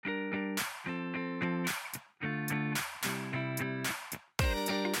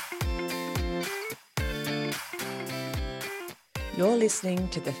You're listening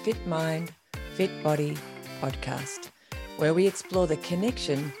to the Fit Mind, Fit Body podcast, where we explore the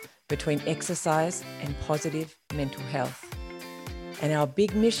connection between exercise and positive mental health. And our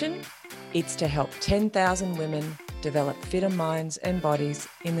big mission, it's to help 10,000 women develop fitter minds and bodies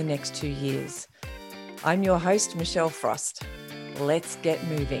in the next 2 years. I'm your host, Michelle Frost. Let's get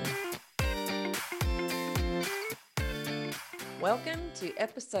moving. Welcome to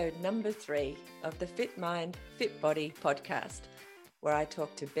episode number 3 of the Fit Mind, Fit Body podcast, where I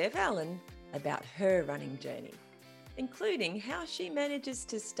talk to Bev Allen about her running journey, including how she manages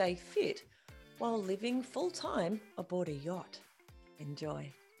to stay fit while living full-time aboard a yacht.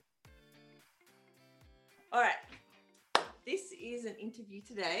 Enjoy. All right, this is an interview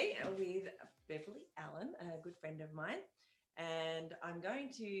today with Beverly Allen, a good friend of mine, and I'm going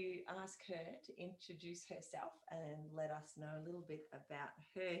to ask her to introduce herself and let us know a little bit about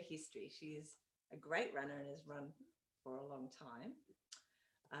her history. She is a great runner and has run for a long time.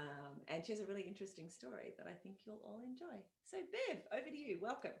 And she has a really interesting story that I think you'll all enjoy. So Bev, over to you.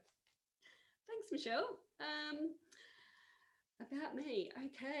 Welcome. Thanks, Michelle. About me.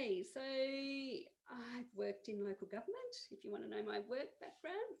 Okay, so I've worked in local government, if you want to know my work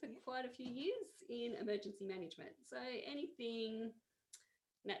background, for quite a few years in emergency management. So anything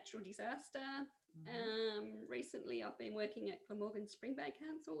natural disaster. Recently, I've been working at Glamorgan Spring Bay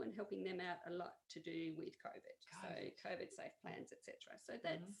Council and helping them out a lot to do with COVID. So COVID safe plans, etc. So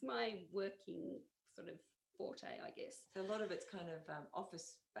that's my working sort of forte, I guess. So a lot of it's kind of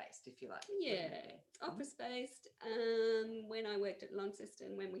office-based, if you like. Yeah, office-based. When I worked at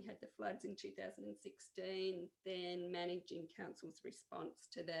Launceston, when we had the floods in 2016, then managing council's response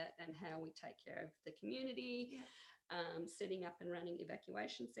to that and how we take care of the community, setting up and running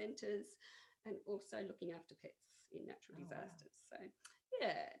evacuation centres, and also looking after pets in natural disasters. Wow. So,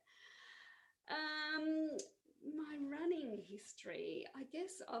 yeah. My running history, I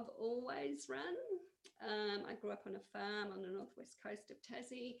guess I've always run. I grew up on a farm on the northwest coast of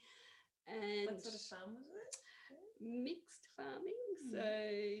Tassie. And what sort of farm was it? Mixed farming,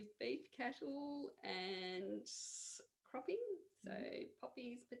 so beef, cattle and cropping. So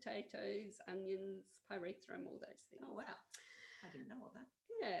poppies, potatoes, onions, pyrethrum, all those things. Oh, wow. I didn't know all that.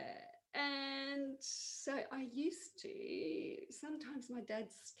 Yeah. And so I used to, sometimes my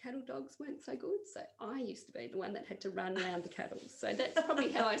dad's cattle dogs weren't so good. So I used to be the one that had to run around the cattle. So that's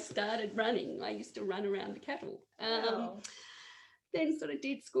probably how I started running. I used to run around the cattle. Then sort of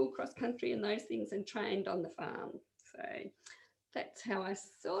did school cross country and those things and trained on the farm. So that's how I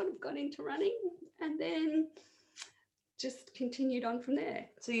sort of got into running and then just continued on from there.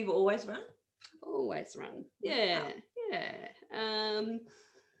 So you've always run? Always run. Yeah, yeah.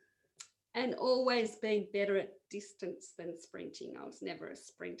 And always been better at distance than sprinting. I was never a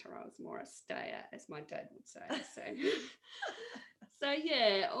sprinter. I was more a stayer, as my dad would say. So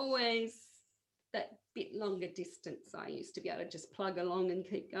yeah, always that bit longer distance. I used to be able to just plug along and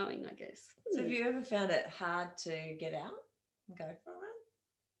keep going, I guess. So have you ever found it hard to get out and go for a run?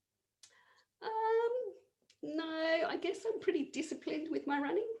 No, I guess I'm pretty disciplined with my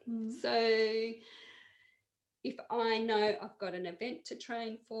running. So if I know I've got an event to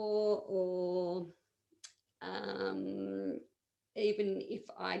train for, or even if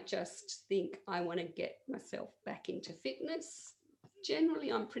I just think I want to get myself back into fitness,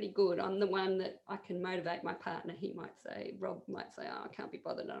 generally I'm pretty good. I'm the one that I can motivate my partner. He might say, Rob might say, oh, I can't be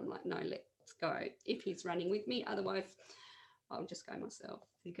bothered. And I'm like, no, let's go. If he's running with me, otherwise I'll just go myself.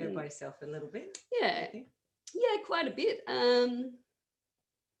 So you go by yourself a little bit? Yeah. Yeah, quite a bit.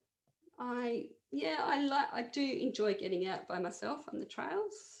 I do enjoy getting out by myself on the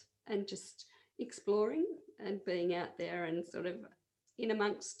trails and just exploring and being out there and sort of in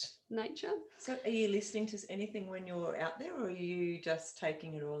amongst nature. So are you listening to anything when you're out there, or are you just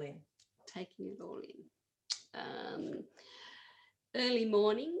taking it all in? Taking it all in. Early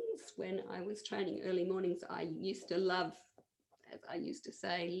mornings, when I was training early mornings, I used to love, as I used to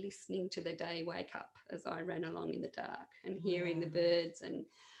say, listening to the day wake up as I ran along in the dark and hearing the birds and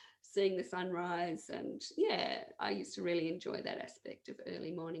seeing the sunrise. And yeah, I used to really enjoy that aspect of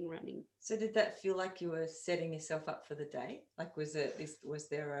early morning running. So did that feel like you were setting yourself up for the day? Like was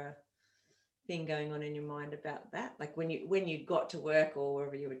there a thing going on in your mind about that? Like when you got to work or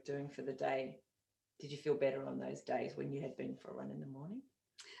whatever you were doing for the day, did you feel better on those days when you had been for a run in the morning?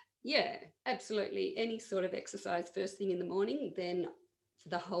 Yeah, absolutely. Any sort of exercise first thing in the morning, then for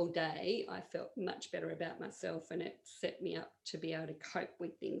the whole day, I felt much better about myself and it set me up to be able to cope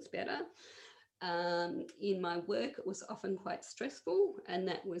with things better. In my work, it was often quite stressful, and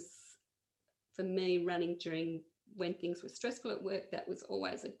that was, for me, running during when things were stressful at work, that was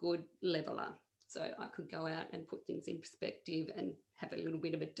always a good leveler. So I could go out and put things in perspective and have a little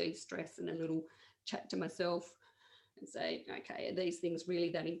bit of a de-stress and a little chat to myself and say, okay, are these things really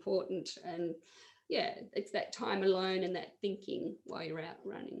that important? And yeah, it's that time alone and that thinking while you're out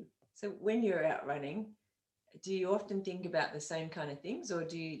running. So when you're out running, do you often think about the same kind of things, or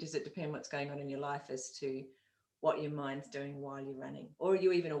does it depend what's going on in your life as to what your mind's doing while you're running? Or are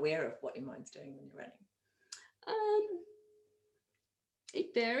you even aware of what your mind's doing when you're running?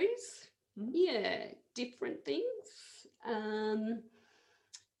 It varies. Mm-hmm. Yeah, different things.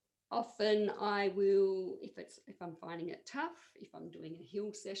 Often I will, if I'm finding it tough, if I'm doing a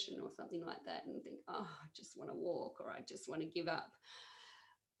hill session or something like that, and think, oh, I just want to walk, or I just want to give up,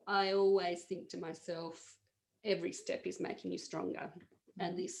 I always think to myself, every step is making you stronger. Mm-hmm.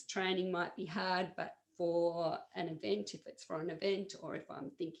 And this training might be hard, but for an event, if it's for an event, or if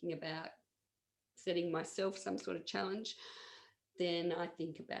I'm thinking about setting myself some sort of challenge, then I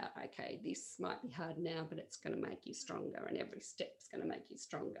think about, okay, this might be hard now, but it's going to make you stronger, and every step's going to make you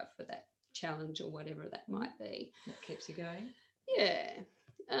stronger for that challenge or whatever that might be. That keeps you going. Yeah.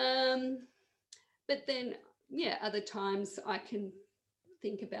 But then, yeah, other times I can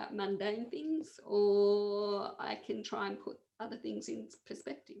think about mundane things, or I can try and put other things in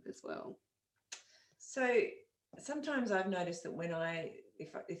perspective as well. So sometimes I've noticed that when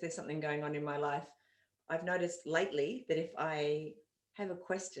if there's something going on in my life, I've noticed lately that if I have a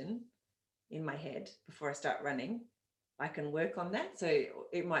question in my head before I start running, I can work on that. So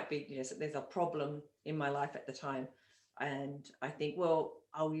it might be, so there's a problem in my life at the time, and I think, well,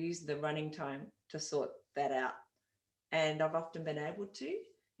 I'll use the running time to sort that out. And I've often been able to.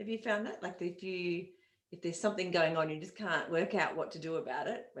 Have you found that? Like if there's something going on, you just can't work out what to do about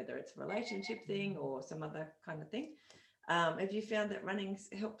it, whether it's a relationship thing or some other kind of thing. Have you found that running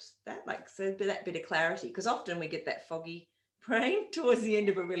helps that? Like, so that bit of clarity, because often we get that foggy brain towards the end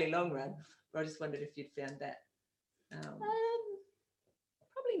of a really long run. But I just wondered if you'd found that. Probably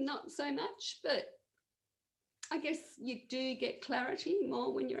not so much, but I guess you do get clarity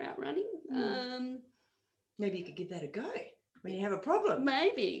more when you're out running. Maybe you could give that a go when you have a problem.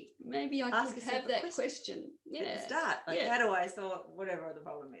 Maybe I could have that question. Yeah. At the start, like, how do I solve whatever the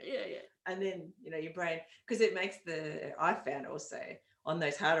problem is? Yeah. And then, your brain, because it makes I found also on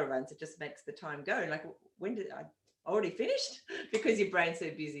those harder runs, it just makes the time go. Like, when did I already finished? Because your brain's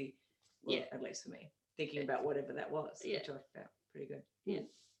so busy. Well, at least for me, thinking about whatever that was, which I found pretty good. Yeah.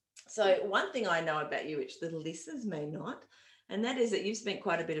 So one thing I know about you, which the listeners may not, and that is that you've spent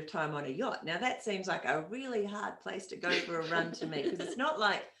quite a bit of time on a yacht. Now, that seems like a really hard place to go for a run to me, because it's not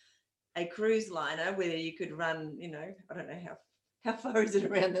like a cruise liner where you could run, I don't know how far is it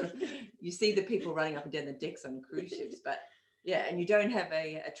around you see the people running up and down the decks on cruise ships, but yeah, and you don't have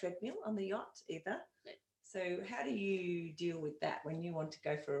a treadmill on the yacht either. So how do you deal with that when you want to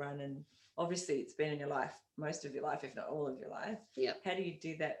go for a run? And obviously it's been in your life, most of your life, if not all of your life. Yeah. How do you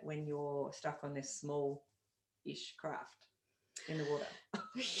do that when you're stuck on this small-ish craft in the water?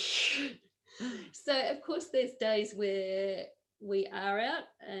 So, of course, there's days where we are out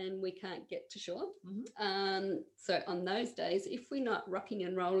and we can't get to shore. Mm-hmm. So on those days, if we're not rocking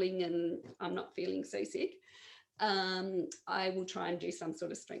and rolling and I'm not feeling seasick, I will try and do some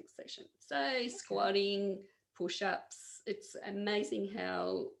sort of strength session. So squatting, push-ups. It's amazing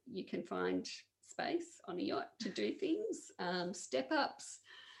how you can find space on a yacht to do things, step-ups.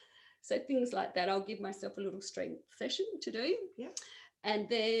 So things like that. I'll give myself a little strength session to do. Yeah. And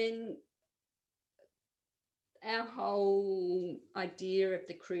then our whole idea of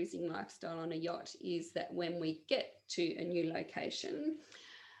the cruising lifestyle on a yacht is that when we get to a new location,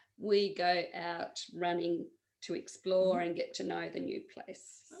 we go out running to explore and get to know the new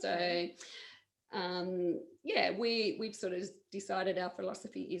place. Okay. So, we've sort of decided our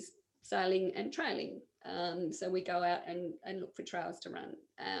philosophy is sailing and trailing. So we go out and look for trails to run.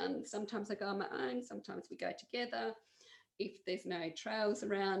 Sometimes I go on my own, sometimes we go together. If there's no trails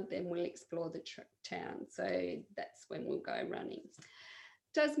around, then we'll explore the town. So that's when we'll go running.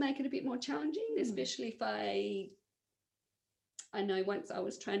 Does make it a bit more challenging, especially if I know once I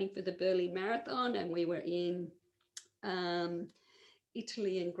was training for the Berlin Marathon and we were in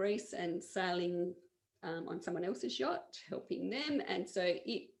Italy and Greece and sailing on someone else's yacht, helping them. And so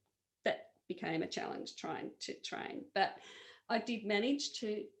that became a challenge trying to train. But I did manage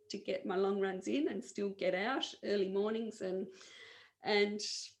to get my long runs in and still get out early mornings and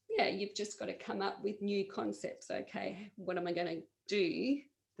you've just got to come up with new concepts. Okay, what am I going to do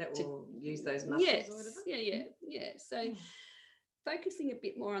that will use those muscles? Yes, or whatever? Yeah. So focusing a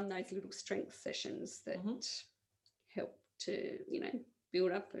bit more on those little strength sessions that help to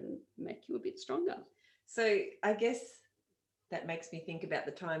build up and make you a bit stronger. So I guess that makes me think about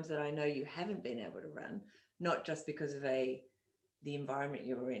the times that I know you haven't been able to run, not just because of the environment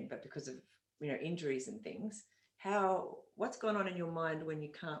you were in, but because of, injuries and things. What's gone on in your mind when you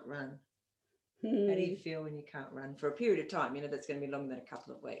can't run? How do you feel when you can't run for a period of time, that's going to be longer than a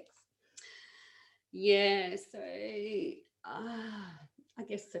couple of weeks? Yeah, so I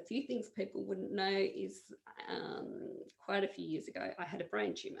guess a few things people wouldn't know is quite a few years ago, I had a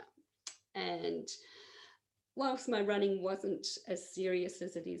brain tumour. And whilst my running wasn't as serious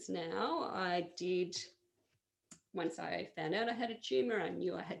as it is now, I did, once I found out I had a tumour, I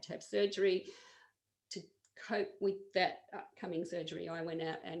knew I had to have surgery. To cope with that upcoming surgery, I went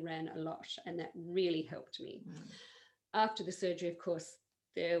out and ran a lot, and that really helped me. After the surgery, of course,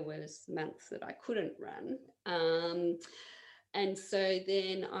 there was months that I couldn't run. And so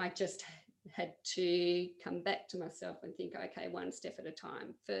then I just had to come back to myself and think, okay, one step at a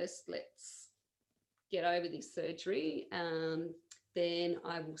time. First, let's get over this surgery. Then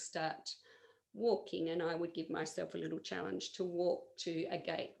I will start walking, and I would give myself a little challenge to walk to a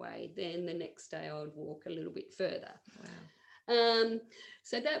gateway. Then the next day I would walk a little bit further. Wow.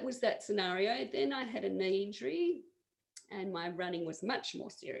 So that was that scenario. Then I had a knee injury, and my running was much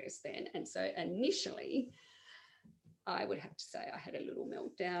more serious then. And so initially, I would have to say I had a little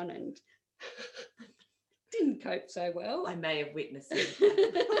meltdown and didn't cope so well. I may have witnessed it.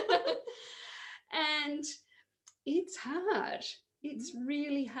 And it's hard. It's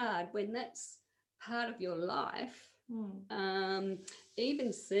really hard when that's part of your life.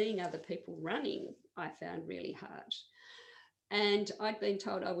 Even seeing other people running, I found really hard. And I'd been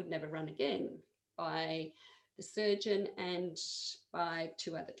told I would never run again by the surgeon and by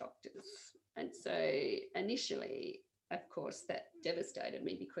 2 other doctors. And so initially, of course, that devastated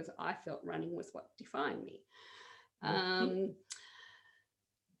me because I felt running was what defined me.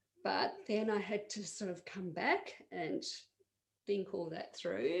 But then I had to sort of come back and think all that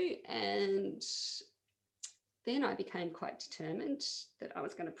through. And then I became quite determined that I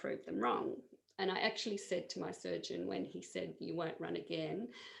was going to prove them wrong. And I actually said to my surgeon when he said, "You won't run again,"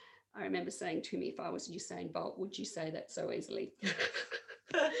 I remember saying to him, "If I was Usain Bolt, would you say that so easily?"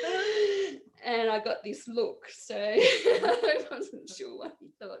 And I got this look, so I wasn't sure what he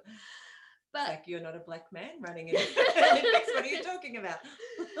thought. But it's like, you're not a black man running in Olympics. What are you talking about?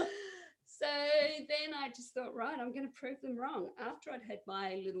 So then I just thought, right, I'm going to prove them wrong. After I'd had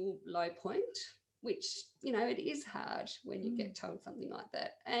my little low point, which, it is hard when you get told something like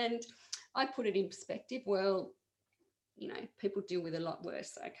that. And I put it in perspective. Well, people deal with a lot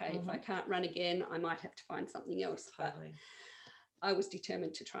worse. Okay, if I can't run again, I might have to find something else. Totally. But I was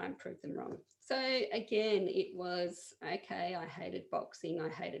determined to try and prove them wrong. So again, it was, okay, I hated boxing. I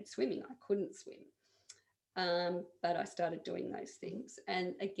hated swimming. I couldn't swim. But I started doing those things.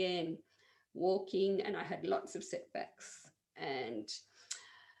 And again, walking, and I had lots of setbacks. And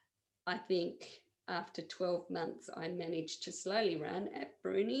I think after 12 months, I managed to slowly run at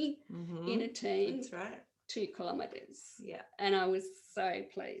Bruni in a team. That's right. 2 kilometres. Yeah. And I was so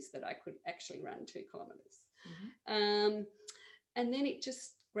pleased that I could actually run 2 kilometres. And then it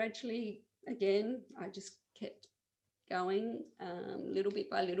just gradually, again, I just kept going little bit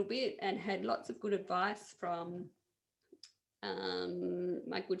by little bit, and had lots of good advice from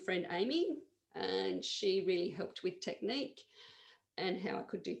my good friend Amy, and she really helped with technique and how I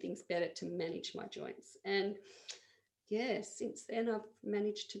could do things better to manage my joints. And yeah, since then I've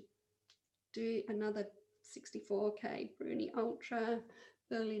managed to do another 64k Bruni Ultra,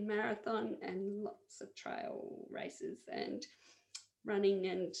 Berlin Marathon, and lots of trail races and running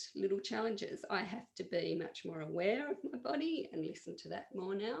and little challenges. I have to be much more aware of my body and listen to that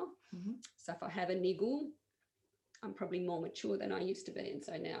more now. So if I have a niggle, I'm probably more mature than I used to be. And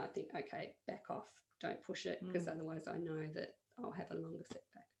so now I think, okay, back off, don't push it, because otherwise I know that I'll have a longer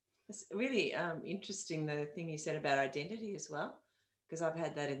setback. It's really interesting, the thing you said about identity as well, because I've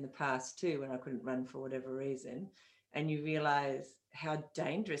had that in the past too, when I couldn't run for whatever reason. And you realise how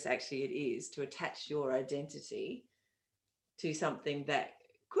dangerous actually it is to attach your identity to something that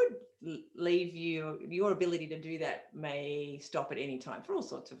could leave you. Your ability to do that may stop at any time for all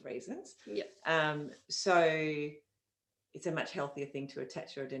sorts of reasons. So it's a much healthier thing to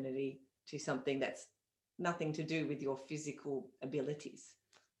attach your identity to something that's nothing to do with your physical abilities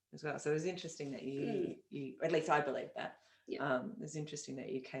as well. So it was interesting that you at least I believe that. It's interesting that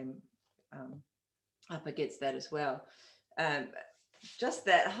you came up against that as well. Just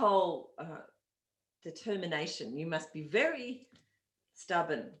that whole determination. You must be very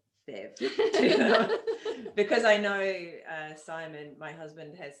stubborn, Bev, because I know Simon, my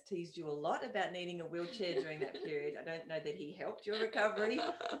husband, has teased you a lot about needing a wheelchair during that period. I don't know that he helped your recovery,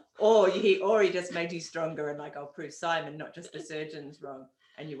 or he just made you stronger and like, I'll prove Simon, not just the surgeons, wrong,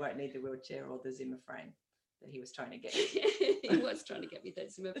 and you won't need the wheelchair or the Zimmer frame that he was trying to get you. He was trying to get me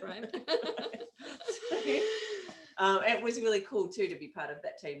that Zimmer frame. It was really cool too to be part of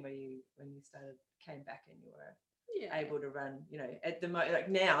that team when you came back and you were able to run. You know, at the moment, like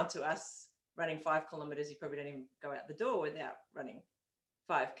now to us, running 5 kilometers, you probably don't even go out the door without running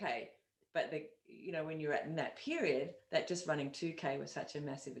 5K. But when you're in that period, that just running 2K was such a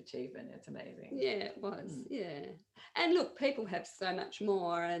massive achievement. It's amazing. Yeah, it was. Yeah, and look, people have so much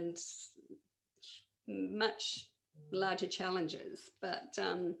more and much larger challenges, but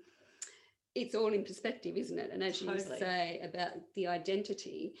it's all in perspective, isn't it? And as you say about the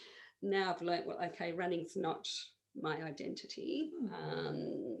identity, now I've learned, well, okay, running's not my identity.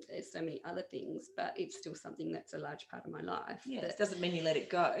 There's so many other things, but it's still something that's a large part of my life. Yeah, it doesn't mean you let it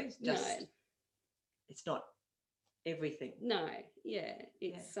go. It's just, it's not everything. No, yeah,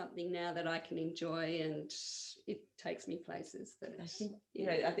 it's something now that I can enjoy, and it takes me places that I think,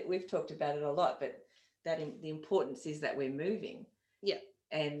 I think we've talked about it a lot, but that the importance is that we're moving. Yeah.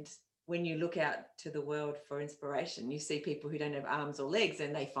 And when you look out to the world for inspiration, you see people who don't have arms or legs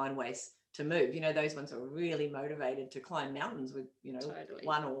and they find ways to move. Those ones are really motivated to climb mountains with, totally.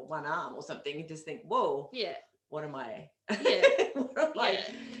 one arm or something. You just think, whoa, what am I? Yeah. What am I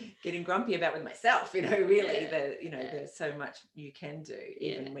getting grumpy about with myself? Really, there's so much you can do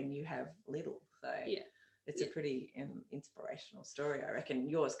even when you have little. So it's a pretty inspirational story. I reckon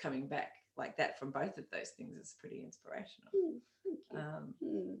yours coming back like that from both of those things is pretty inspirational.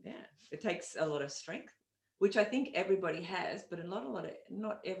 It takes a lot of strength, which I think everybody has, but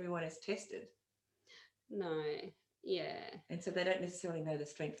not everyone is tested. No, and so they don't necessarily know the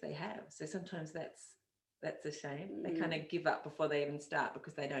strength they have. So sometimes that's a shame. They kind of give up before they even start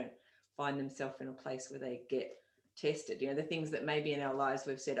because they don't find themselves in a place where they get tested. The things that maybe in our lives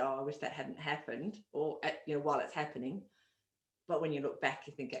we've said, oh, I wish that hadn't happened, or while it's happening. But when you look back,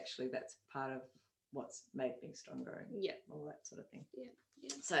 you think actually that's part of what's made me stronger and all that sort of thing. Yeah.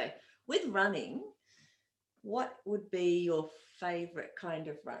 So with running, what would be your favorite kind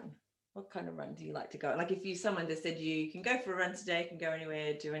of run? What kind of run do you like to go? Like if someone just said you can go for a run today, you can go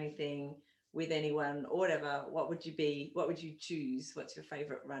anywhere, do anything with anyone or whatever, what would you choose? What's your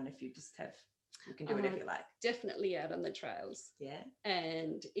favorite run if you can do whatever you like? Definitely out on the trails. Yeah.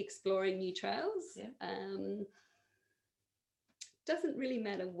 And exploring new trails. Yeah. Doesn't really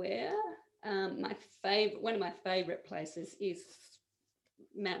matter where. One of my favorite places is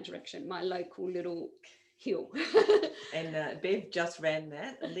Mount Direction, my local little hill. And Bev just ran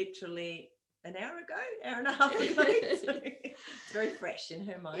that literally an hour and a half ago. So it's very fresh in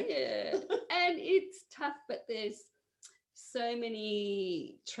her mind. Yeah, and it's tough, but there's so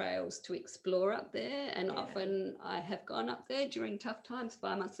many trails to explore up there, and often I have gone up there during tough times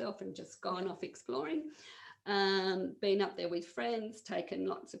by myself and just gone off exploring. Been up there with friends, taken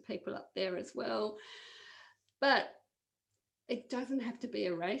lots of people up there as well, but it doesn't have to be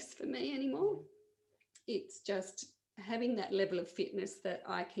a race for me anymore. It's just having that level of fitness that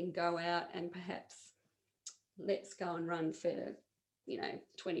I can go out and perhaps let's go and run for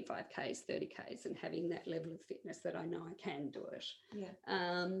 25Ks, 30Ks, and having that level of fitness that I know I can do it.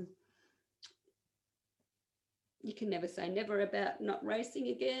 You can never say never about not racing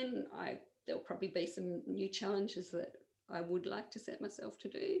again. There'll probably be some new challenges that I would like to set myself to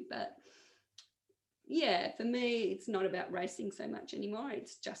do, but for me it's not about racing so much anymore.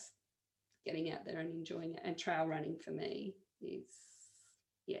 It's just getting out there and enjoying it, and trail running for me is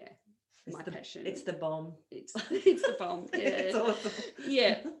my passion. It's the bomb. It's the bomb. Yeah. It's awesome.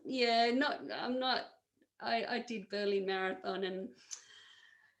 I did Berlin Marathon, and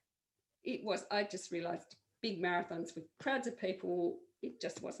I just realized big marathons with crowds of people, it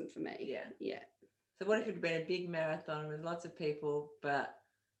just wasn't for me. So what if it had been a big marathon with lots of people but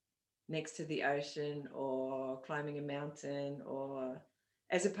next to the ocean or climbing a mountain, or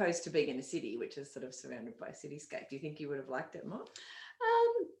as opposed to being in a city which is sort of surrounded by a cityscape? Do you think you would have liked it more?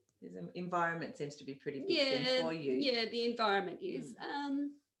 The environment seems to be pretty big thing for you. Yeah, the environment is.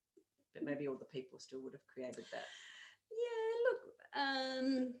 But maybe all the people still would have created that. Yeah,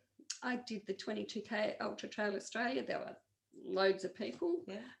 look, I did the 22K Ultra Trail Australia. There were loads of people.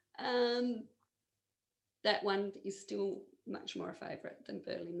 Yeah. That one is still much more a favourite than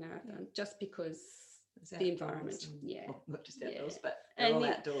Berlin Marathon, just because the environment. Not just outdoors, but they're all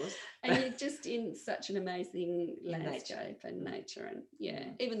outdoors. And you're just in such an amazing landscape and nature. And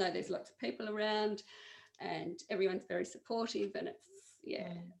even though there's lots of people around and everyone's very supportive, and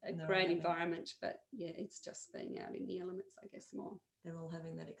a No, I great haven't. environment, but yeah, it's just being out in the elements, I guess, more. They're all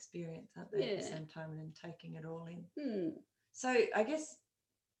having that experience, aren't they, at the Yeah. same time, and then taking it all in. Hmm. So I guess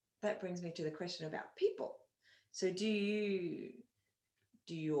that brings me to the question about people. So do you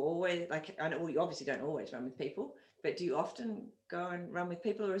always, like, I know, well, you obviously don't always run with people, but do you often go and run with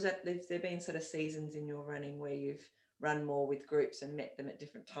people, or is that, have there been sort of seasons in your running where you've run more with groups and met them at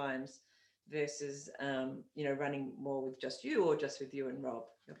different times versus running more with just you, or just with you and Rob,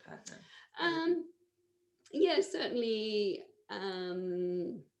 your partner? Yeah, certainly.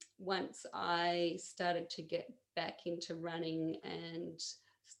 Once I started to get back into running and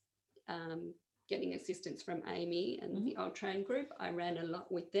getting assistance from Amy and the Old Train group, I ran a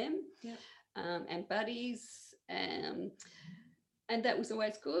lot with them, and buddies, and that was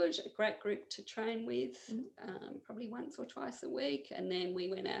always good. A great group to train with, probably once or twice a week. And then we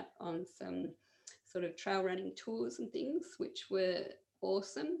went out on some sort of trail running tours and things, which were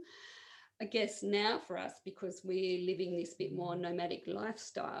awesome. I guess now for us, because we're living this bit more nomadic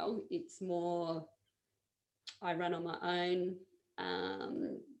lifestyle, it's more I run on my own,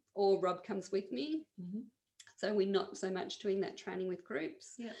 or Rob comes with me. So we're not so much doing that training with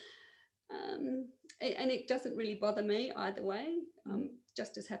groups. And it doesn't really bother me either way. I'm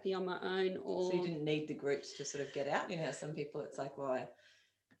just as happy on my own. Or so you didn't need the groups to sort of get out. You know, some people, it's like, well,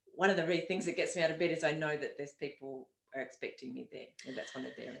 one of the really things that gets me out of bed is I know that there's people are expecting me there, and that's one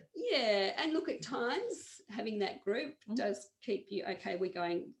of their. Yeah, and look, at times having that group does keep you, okay, we've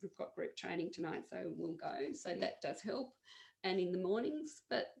got group training tonight, so we'll go. So that does help. And in the mornings,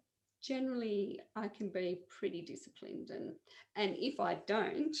 but generally I can be pretty disciplined, and if I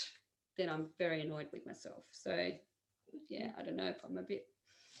don't, then I'm very annoyed with myself. So yeah, I don't know if I'm a bit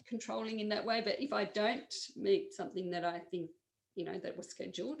controlling in that way, but if I don't meet something that I think, that was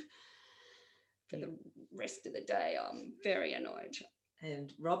scheduled for the rest of the day, I'm very annoyed.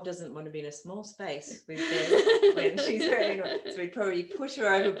 And Rob doesn't want to be in a small space with Bev when she's very annoyed. So we'd probably push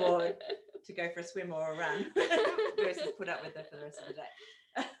her overboard to go for a swim or a run versus put up with her for the rest of the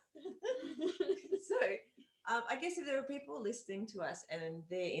day. So I guess if there are people listening to us and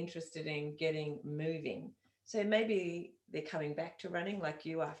they're interested in getting moving, so maybe they're coming back to running like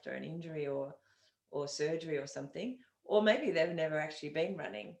you after an injury or surgery or something, or maybe they've never actually been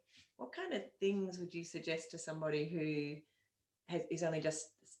running, what kind of things would you suggest to somebody who is only just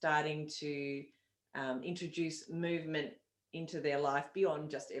starting to introduce movement into their life beyond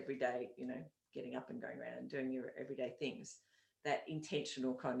just everyday, getting up and going around and doing your everyday things, that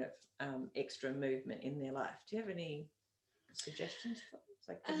intentional kind of extra movement in their life? Do you have any suggestions for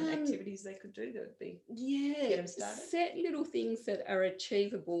like different activities they could do that would be get them started? Set little things that are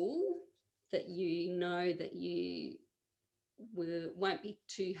achievable, that that you won't be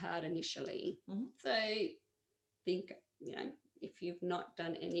too hard initially. So think, if you've not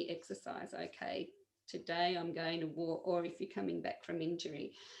done any exercise, okay, today I'm going to walk, or if you're coming back from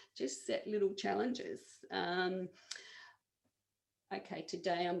injury, just set little challenges. Okay,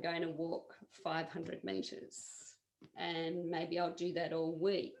 today I'm going to walk 500 meters, and maybe I'll do that all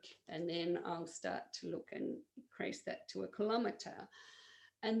week, and then I'll start to look and increase that to 1 kilometre,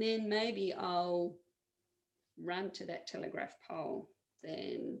 and then maybe I'll run to that telegraph pole,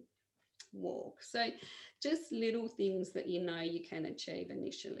 then walk. So just little things that you can achieve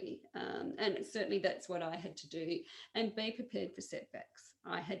initially, and certainly that's what I had to do, and be prepared for setbacks.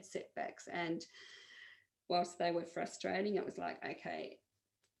 I had setbacks, and whilst they were frustrating, it was like, okay,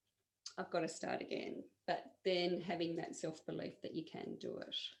 I've got to start again. But then having that self-belief that you can do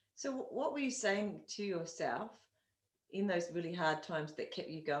it. So what were you saying to yourself in those really hard times that kept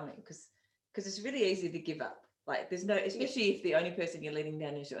you going? Because it's really easy to give up. Like there's no, especially if the only person you're letting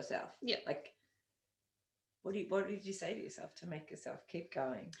down is yourself. Yeah. Like, what did you say to yourself to make yourself keep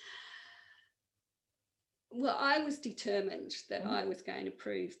going? Well, I was determined that I was going to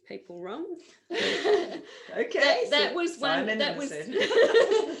prove people wrong. Okay. That was one. Simon that and was the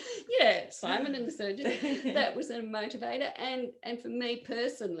surgeon. yeah, Simon and the surgeon. That was a motivator, and for me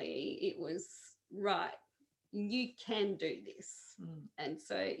personally, it was right. You can do this, and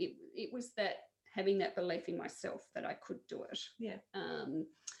so it was that having that belief in myself that I could do it. Yeah.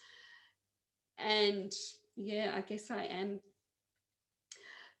 And yeah, I guess I am.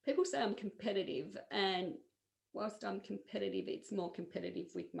 People say I'm competitive, and whilst I'm competitive, it's more competitive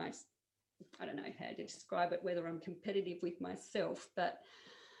with I don't know how to describe it, whether I'm competitive with myself, but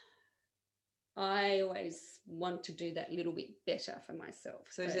I always want to do that little bit better for myself.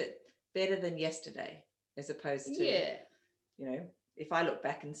 So is it better than yesterday as opposed to, if I look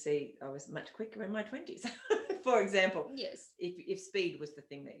back and see I was much quicker in my 20s, for example. Yes. If speed was the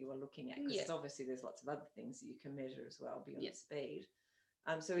thing that you were looking at, because obviously there's lots of other things that you can measure as well beyond speed.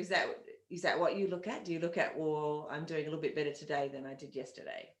 So is that what you look at? Do you look at, well, I'm doing a little bit better today than I did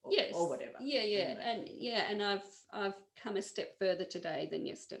yesterday, Yes. or whatever? And I've come a step further today than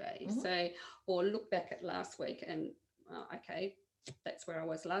yesterday. Mhm. So, or look back at last week and okay, that's where I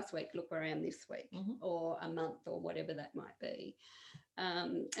was last week. Look where I am this week, Mhm. or a month, or whatever that might be.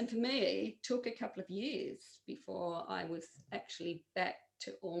 And for me, it took a couple of years before I was actually back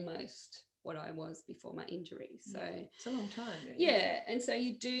to almost what I was before my injury. So it's a long time. yeah, and so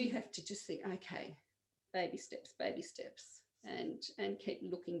you do have to just think, okay, baby steps, and keep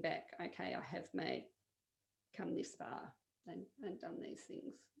looking back. Okay, I have come this far and done these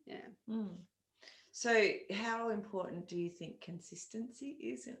things. Yeah. Mm. So how important do you think consistency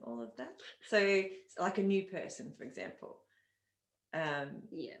is in all of that? So like a new person, for example.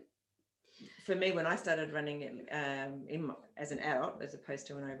 Yeah. For me, when I started running as an adult, as opposed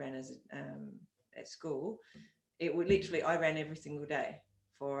to when I ran as at school, it would literally, I ran every single day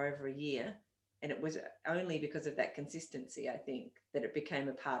for over a year. And it was only because of that consistency, I think, that it became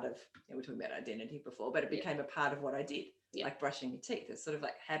a part of, we were talking about identity before, but it became a part of what I did, like brushing your teeth. It's sort of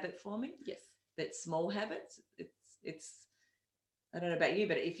like habit forming. Yes. That small habits. It's I don't know about you,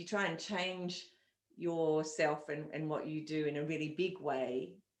 but if you try and change yourself and what you do in a really big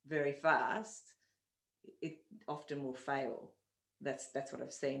way very fast, it often will fail. That's what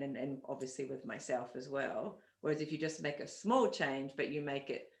I've seen, and obviously with myself as well. Whereas if you just make a small change, but you make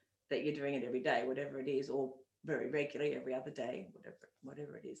it that you're doing it every day, whatever it is, or very regularly every other day,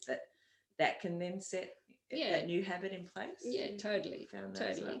 whatever it is, that can then set that new habit in place. Yeah, totally. Well,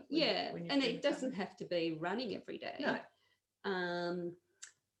 and it doesn't have to be running every day. No.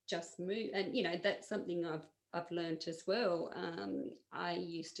 Just move, and that's something I've learned as well. I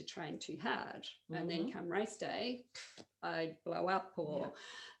used to train too hard, and then come race day, I'd blow up, or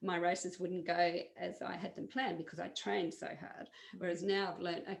my races wouldn't go as I had them planned because I trained so hard. Whereas now I've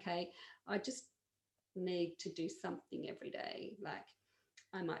learned, okay, I just need to do something every day. Like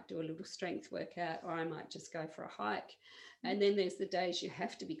I might do a little strength workout, or I might just go for a hike. And then there's the days you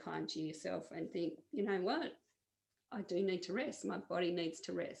have to be kind to yourself and think, you know what? I do need to rest. My body needs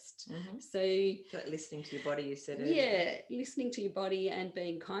to rest. So like listening to your body, you said earlier. Yeah, listening to your body and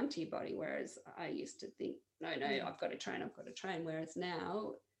being kind to your body. Whereas I used to think, no, I've got to train. Whereas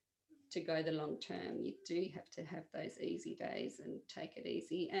now, to go the long term, you do have to have those easy days and take it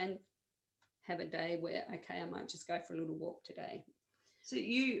easy and have a day where, okay, I might just go for a little walk today. So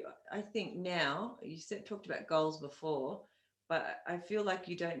I think now, you talked about goals before, but I feel like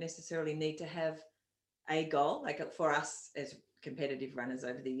you don't necessarily need to have a goal. Like for us as competitive runners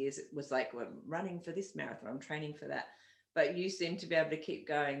over the years, it was like, well, I'm running for this marathon, I'm training for that. But you seem to be able to keep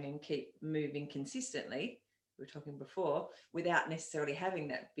going and keep moving consistently, we were talking before, without necessarily having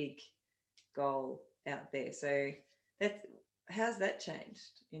that big goal out there. So how's that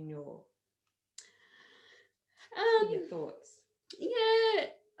changed in your thoughts? Yeah,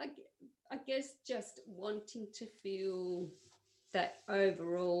 I guess just wanting to feel that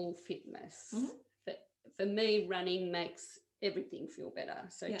overall fitness. For me, running makes everything feel better.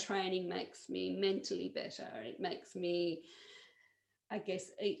 So training makes me mentally better. It makes me, I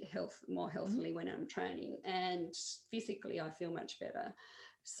guess, eat more healthily when I'm training, and physically I feel much better.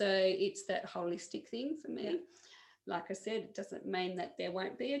 So it's that holistic thing for me. Like I said, it doesn't mean that there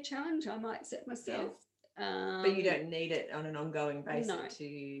won't be a challenge I might set myself. But you don't need it on an ongoing basis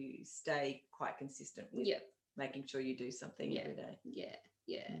to stay quite consistent with making sure you do something every day.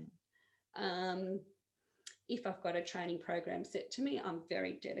 If I've got a training program set to me, I'm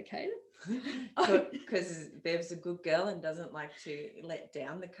very dedicated. Because Bev's a good girl and doesn't like to let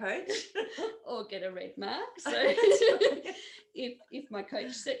down the coach or get a red mark. So if my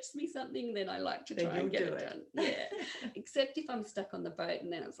coach sets me something, then I like to try and get it done. Yeah. Except if I'm stuck on the boat,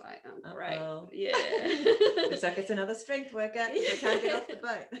 and then it's like, oh, great. Yeah. It's like it's another strength workout because I can't get off the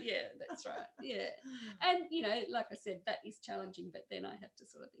boat. Yeah, that's right. Yeah. And like I said, that is challenging, but then I have to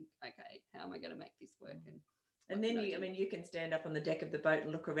sort of think, okay, how am I going to make this work? And then you can stand up on the deck of the boat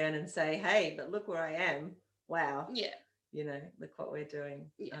and look around and say, hey, but look where I am. Wow. Yeah. Look what we're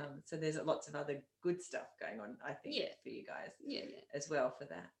doing. Yeah. So there's lots of other good stuff going on, I think, for you guys as well for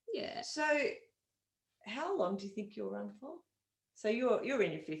that. Yeah. So how long do you think you'll run for? So you're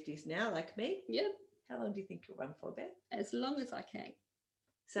in your 50s now, like me. Yeah. How long do you think you'll run for, Bev? As long as I can.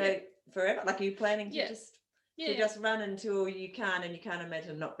 So forever? Like, are you planning to just run until you can't, and you can't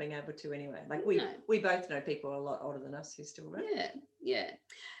imagine not being able to anyway? Like we both know people a lot older than us who still run. Yeah.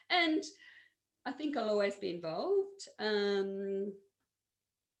 And I think I'll always be involved.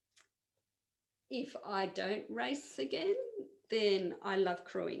 If I don't race again, then I love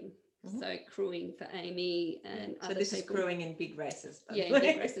crewing. So crewing for Amy and So other this people. is crewing in big races. by the Yeah, way.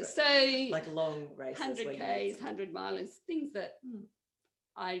 big races. So like long races. 100 Ks, 100 milers, things that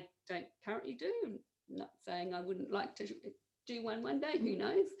I don't currently do. I'm not saying I wouldn't like to do one day, who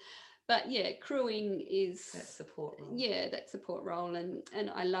knows? But yeah, crewing is that support role. Yeah, that support role, and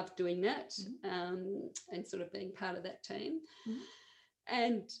I love doing that, and sort of being part of that team.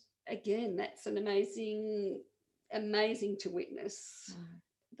 And again, that's an amazing to witness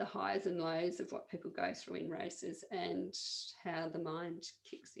the highs and lows of what people go through in races and how the mind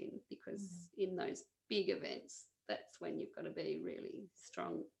kicks in, because in those big events, that's when you've got to be really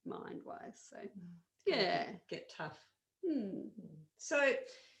strong mind-wise. So yeah, get tough. So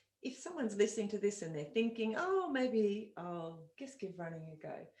if someone's listening to this and they're thinking, oh, maybe I'll just give running a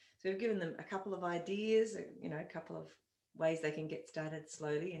go. So we've given them a couple of ideas, a couple of ways they can get started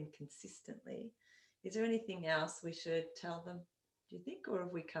slowly and consistently. Is there anything else we should tell them, do you think, or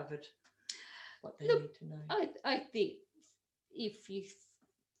have we covered what they need to know? I think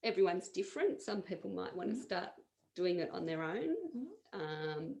everyone's different. Some people might want to start doing it on their own,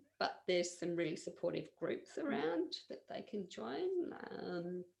 but there's some really supportive groups around that they can join,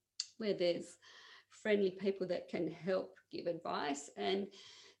 where there's friendly people that can help give advice, and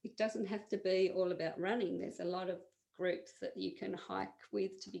it doesn't have to be all about running. There's a lot of groups that you can hike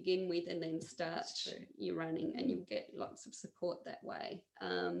with to begin with, and then start your running, and you'll get lots of support that way.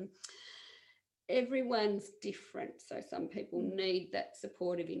 Everyone's different, so some people need that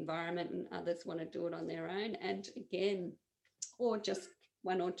supportive environment and others want to do it on their own. And again, or just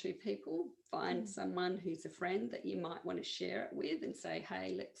one or two people, find someone who's a friend that you might want to share it with and say,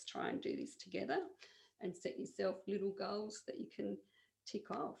 hey, let's try and do this together, and set yourself little goals that you can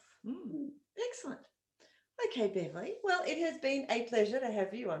tick off. Excellent. Okay, Beverly. Well, it has been a pleasure to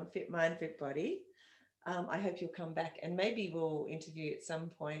have you on Fit Mind, Fit Body. I hope you'll come back, and maybe we'll interview at some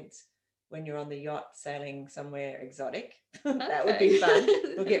point when you're on the yacht sailing somewhere exotic. That would be fun.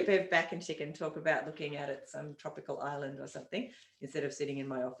 We'll get Bev back and she can talk about looking out at some tropical island or something instead of sitting in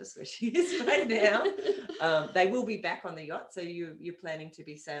my office where she is right now. They will be back on the yacht, so you're planning to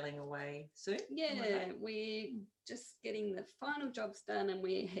be sailing away soon? Yeah, we're just getting the final jobs done and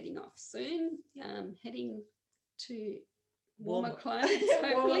we're heading off soon, heading to warmer climates,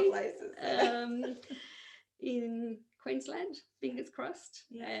 hopefully. Warmer places. In Queensland, fingers crossed.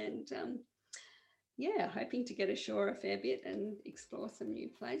 And hoping to get ashore a fair bit and explore some new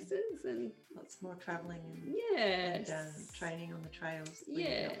places, and lots more travelling and training on the trails.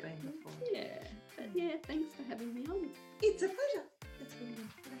 But thanks for having me on. It's a pleasure. It's been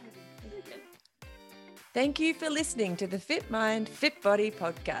good to have you. Okay. Thank you for listening to the Fit Mind, Fit Body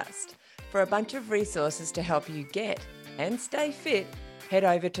podcast. For a bunch of resources to help you get and stay fit, head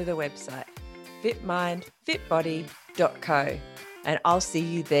over to the website fitmindfitbody.co, and I'll see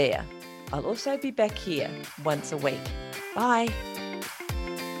you there. I'll also be back here once a week. Bye.